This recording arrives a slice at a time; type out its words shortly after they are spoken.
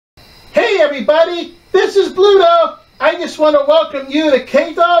everybody, this is Bluto. I just want to welcome you to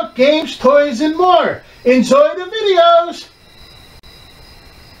K-Dog Games, Toys, and More. Enjoy the videos.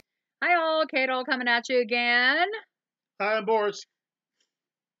 Hi all, K-Dog coming at you again. Hi, I'm Boris.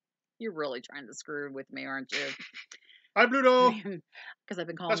 You're really trying to screw with me, aren't you? Hi, Bluto. Because I've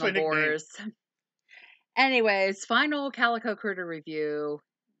been calling That's my him Boris. Anyways, final Calico Critter review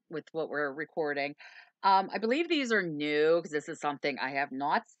with what we're recording. I believe these are new because this is something I have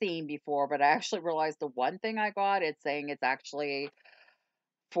not seen before, but I actually realized the one thing I got, it's saying it's actually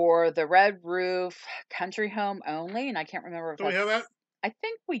for the Red Roof Country Home only, and I can't remember if Do we have that? I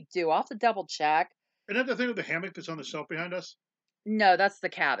think we do. I'll have to double check. Isn't that the thing with the hammock that's on the shelf behind us? No, that's the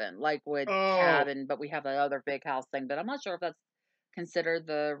cabin, Lakewood Oh. cabin, but we have that other big house thing, but I'm not sure if that's considered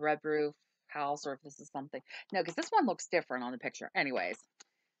the Red Roof house or if this is something. No, because this one looks different on the picture. Anyways,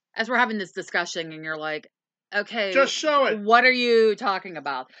 as we're having this discussion and you're like, okay, Just show it. What are you talking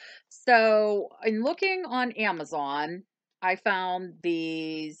about? So, in looking on Amazon, I found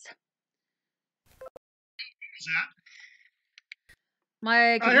these. What's that?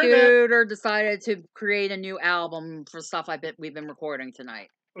 My computer decided to create a new album for stuff we've been recording tonight.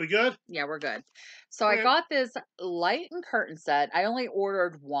 Are we good? Yeah, we're good. So I got this light and curtain set. I only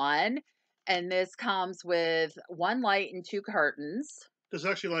ordered one, and this comes with one light and two curtains. Does it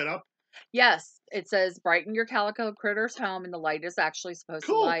actually light up? Yes, it says brighten your Calico Critters home, and the light is actually supposed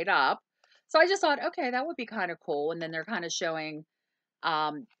to light up. So I just thought, okay, that would be kind of cool. And then they're kind of showing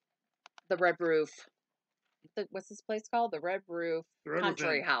the Red Roof. What's this place called? The Red Roof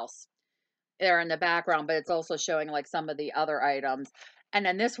Country House. There in the background, but it's also showing like some of the other items. And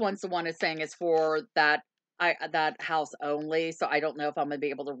then this one's the one is saying is for that house only. So I don't know if I'm gonna be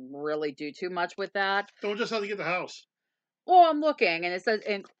able to really do too much with that. Don't just have to get the house. Well, I'm looking, and it says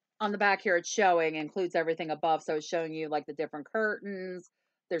on the back here it's showing includes everything above. So it's showing you like the different curtains.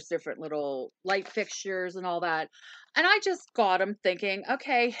 There's different little light fixtures and all that. And I just got them thinking,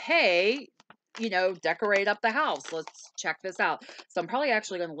 okay, hey, you know, decorate up the house. Let's check this out. So I'm probably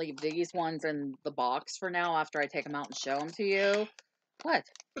actually going to leave these ones in the box for now after I take them out and show them to you. What?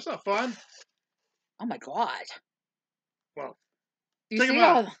 That's not fun. Oh my God. Well, do you see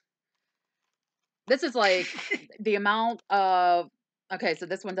how this is like the amount of, okay, so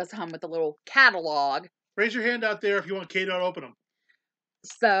this one does come with a little catalog. Raise your hand out there if you want Kate to open them.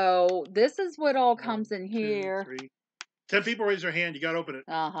 So this is what all comes in here. 2, 3. 10 people raise their hand. You got to open it.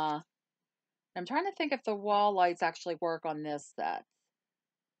 Uh-huh. I'm trying to think if the wall lights actually work on this set.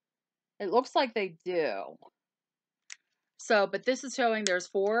 It looks like they do. So, but this is showing there's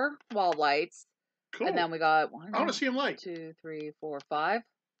 4 wall lights. Cool. And then we got 1, I want to see them light. 2, 3, 4, 5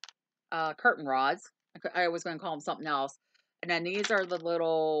 curtain rods. I was going to call them something else. And then these are the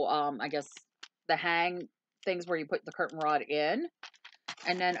little, I guess, the hang things where you put the curtain rod in.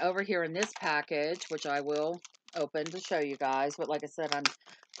 And then over here in this package, which I will open to show you guys. But like I said, I'm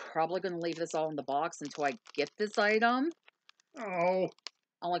probably going to leave this all in the box until I get this item. Oh.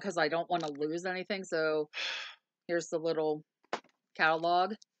 Only because I don't want to lose anything. So here's the little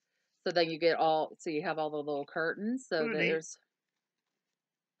catalog. So then you get so you have all the little curtains. So there's,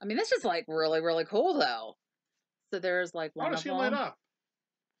 I mean, this is like really, really cool though. So there's like one of them. I want to see them light up.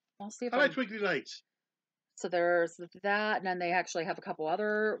 I'll see if I like twinkly lights. So there's that, and then they actually have a couple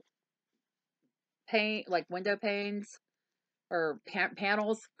other like window panes or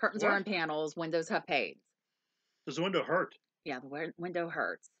panels. Curtains are in panels. Windows have panes. Does the window hurt? Yeah, the window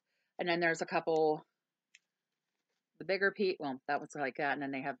hurts. And then there's a couple, the bigger well, that one's like that, and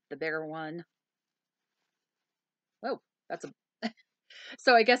then they have the bigger one. Oh, that's a,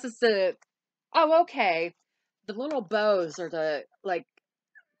 so I guess it's the, oh, okay. The little bows are to, like,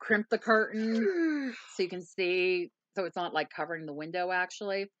 crimp the curtain so you can see, so it's not, like, covering the window,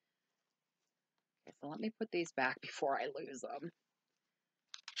 actually. Okay, so let me put these back before I lose them.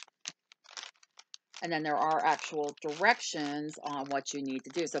 And then there are actual directions on what you need to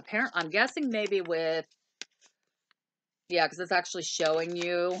do. So I'm guessing maybe with, yeah, because it's actually showing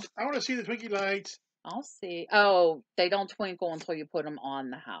you. I want to see the twinkly lights. I'll see. Oh, they don't twinkle until you put them on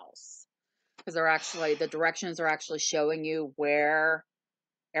the house. Because they're actually, the directions are actually showing you where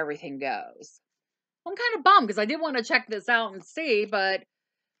everything goes. I'm kind of bummed because I did want to check this out and see, but.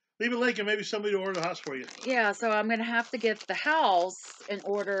 Leave a link and maybe somebody will order the house for you. Yeah, so I'm going to have to get the house in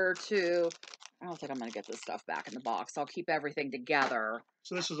order to, I don't think I'm going to get this stuff back in the box. I'll keep everything together.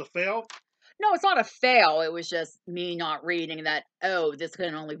 So this is a fail? No, it's not a fail. It was just me not reading that, oh, this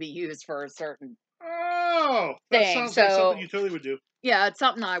can only be used for a certain that sounds like something you totally would do. Yeah, it's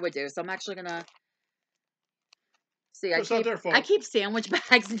something I would do. So I'm actually going to See, So it's not their fault. I keep sandwich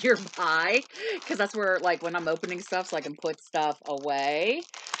bags nearby because that's where, like, when I'm opening stuff, so I can put stuff away,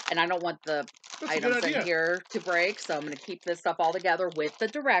 and I don't want the That's a good items in idea. here to break. So I'm going to keep this stuff all together with the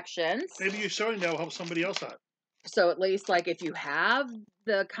directions. Maybe you showing that will help somebody else out. So at least, like, if you have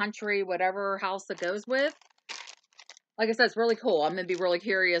the country, whatever house that goes with, like I said, it's really cool. I'm going to be really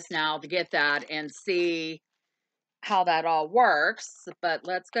curious now to get that and see how that all works. But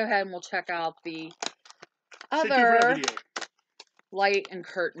let's go ahead and we'll check out the Stay tuned for that other video. light and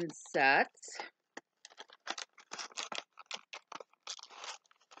curtain set.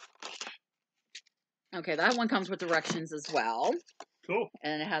 Okay, that one comes with directions as well. Cool.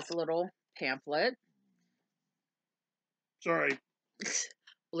 And it has a little pamphlet. Sorry.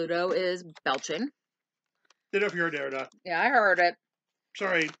 Bluto is belching. Didn't know if you heard that or not. Yeah, I heard it.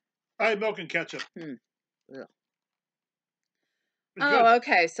 Sorry. I had milk and ketchup. Yeah. It's Oh, good.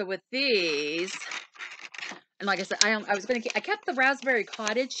 okay. So with these, and like I said, I kept the raspberry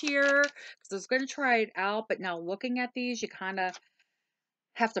cottage here because I was going to try it out. But now looking at these, you kind of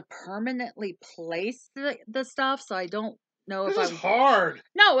have to permanently place the stuff. So I don't know if This is hard.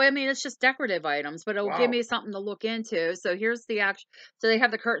 No, I mean, it's just decorative items, but it'll give Wow. me something to look into. So here's the actual, so they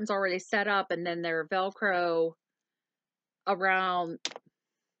have the curtains already set up and then they're Velcro around,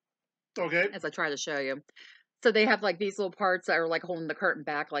 Okay. as I try to show you. So they have like these little parts that are like holding the curtain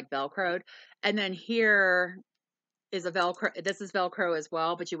back, like Velcroed. And then here is a Velcro. This is Velcro as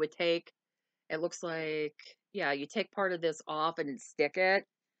well, but you would take, it looks like, yeah, you take part of this off and stick it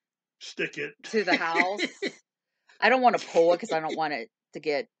to the house. I don't want to pull it because I don't want it to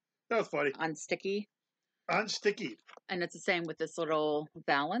get That was funny. unsticky. Unsticky. And it's the same with this little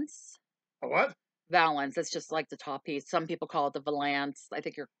valance. A what? Valance. It's just like the top piece. Some people call it the valance.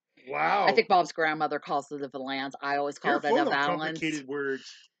 Wow. I think Bob's grandmother calls it the valance. I always call it a full of valance. complicated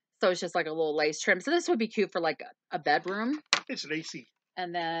words. So it's just like a little lace trim. So this would be cute for like a bedroom. It's lacy.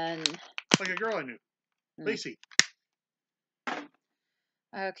 And then Like a girl I knew. Lacy.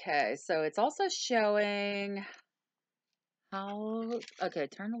 Okay, so it's also showing how, okay,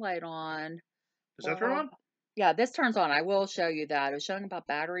 turn the light on. Does that turn on? Yeah, this turns on. I will show you that. It was showing about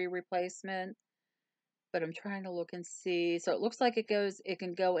battery replacement, but I'm trying to look and see. So it looks like it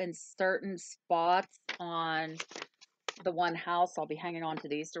can go in certain spots on the one house. I'll be hanging on to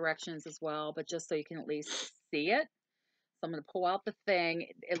these directions as well, but just so you can at least see it. So I'm going to pull out the thing.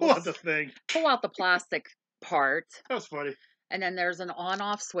 Pull out the thing. Pull out the plastic part. That was funny. And then there's an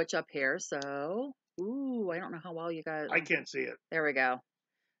on-off switch up here. So, ooh, I don't know how well you guys. I can't see it. There we go.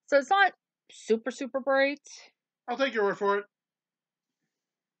 So it's not super, super bright. I'll take your word for it.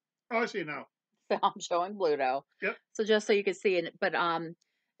 Oh, I see it now. So I'm showing Bluto. Yep. So just so you can see it, but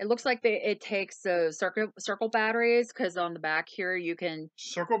it looks like it takes those circle batteries because on the back here you can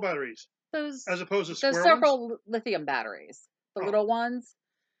circle batteries. Those as opposed to square those ones? circle lithium batteries, the little ones.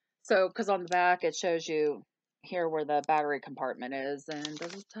 So because on the back it shows you here where the battery compartment is, and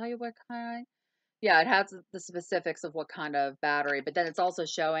does it tell you what kind? Yeah, it has the specifics of what kind of battery, but then it's also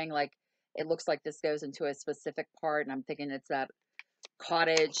showing like it looks like this goes into a specific part, and I'm thinking it's that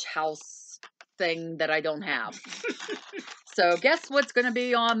cottage house thing that I don't have. So guess what's going to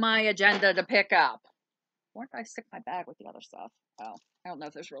be on my agenda to pick up? Where did I stick my bag with the other stuff? Oh, I don't know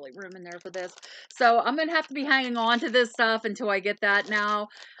if there's really room in there for this. So I'm going to have to be hanging on to this stuff until I get that now.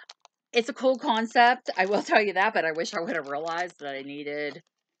 It's a cool concept, I will tell you that, but I wish I would have realized that I needed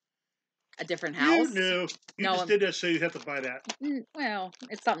a different house. You knew. You just did that so you'd have to buy that. Well,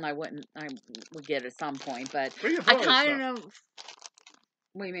 it's something I would get at some point, but I kind of...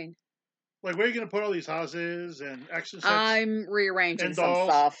 What do you mean? Like, where are you going to put all these houses and action sets? I'm rearranging some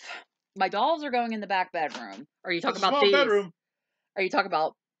stuff. My dolls are going in the back bedroom. Are you talking about these? Bedroom. Are you talking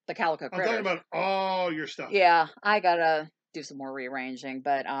about the Calico critters? I'm talking about all your stuff. Yeah, I gotta do some more rearranging,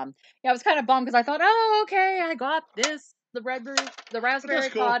 but yeah, I was kind of bummed because I thought, oh, okay, I got this, the raspberry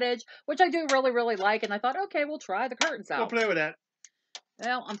cottage, which I do really, really like, and I thought, okay, we'll try the curtains out. We'll play with that.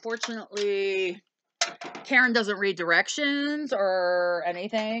 Well, unfortunately, Karen doesn't read directions or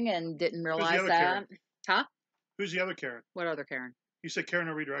anything, and didn't realize that. Karen? Huh? Who's the other Karen? What other Karen? You said Karen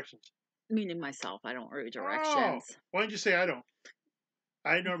don't read directions. Meaning myself, I don't read directions. Oh, why didn't you say I don't?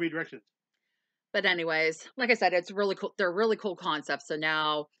 I don't read directions. But anyways, like I said, it's really cool. They're really cool concepts. So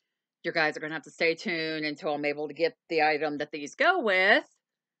now you guys are going to have to stay tuned until I'm able to get the item that these go with,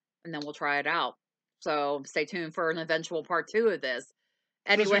 and then we'll try it out. So stay tuned for an eventual part 2 of this.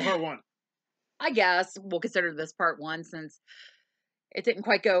 Anyway, this is part 1. I guess we'll consider this part 1 since it didn't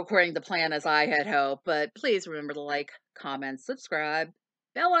quite go according to plan as I had hoped. But please remember to like, comment, subscribe,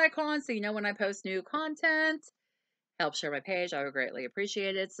 bell icon so you know when I post new content. Help share my page. I would greatly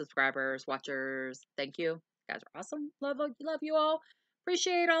appreciate it. Subscribers, watchers, thank you. You guys are awesome. Love you all.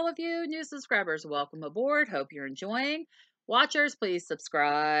 Appreciate all of you. New subscribers, welcome aboard. Hope you're enjoying. Watchers, please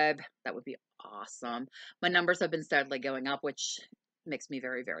subscribe. That would be awesome. My numbers have been steadily going up, which makes me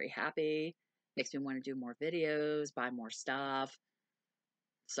very, very happy. Makes me want to do more videos, buy more stuff.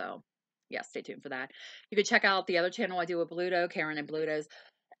 So, yeah, stay tuned for that. You can check out the other channel I do with Bluto, Karen and Bluto's,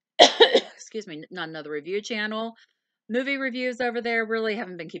 excuse me, not another review channel. Movie reviews over there. Really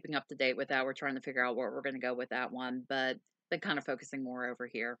haven't been keeping up to date with that. We're trying to figure out where we're going to go with that one, but been kind of focusing more over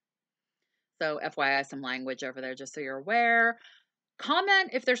here. So, FYI, some language over there, just so you're aware. Comment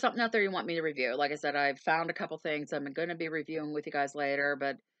if there's something out there you want me to review. Like I said, I've found a couple things I'm going to be reviewing with you guys later,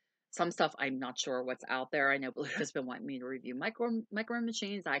 but some stuff I'm not sure what's out there. I know Blue has been wanting me to review micro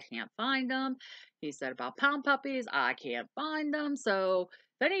machines. I can't find them. He said about pound puppies. I can't find them. So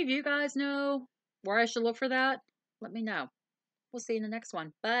if any of you guys know where I should look for that, let me know. We'll see you in the next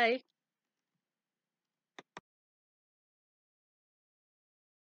one. Bye.